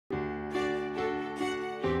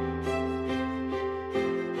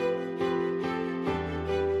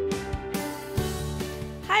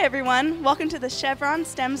Hi everyone, welcome to the Chevron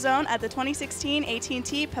STEM Zone at the 2016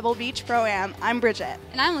 AT&T Pebble Beach Pro-Am. I'm Bridget.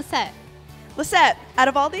 And I'm Lisette. Lisette, out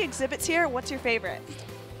of all the exhibits here, what's your favorite?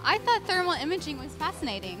 I thought thermal imaging was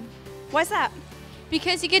fascinating. Why's that?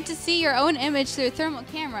 Because you get to see your own image through a thermal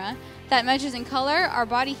camera that measures in color our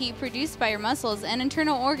body heat produced by your muscles and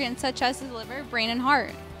internal organs such as the liver, brain, and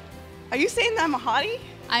heart. Are you saying that I'm a hottie?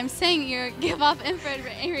 I'm saying you give off infrared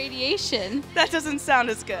radiation. That doesn't sound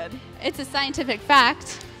as good. It's a scientific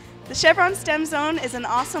fact. The Chevron STEM Zone is an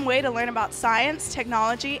awesome way to learn about science,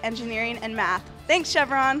 technology, engineering, and math. Thanks,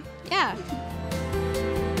 Chevron. Yeah.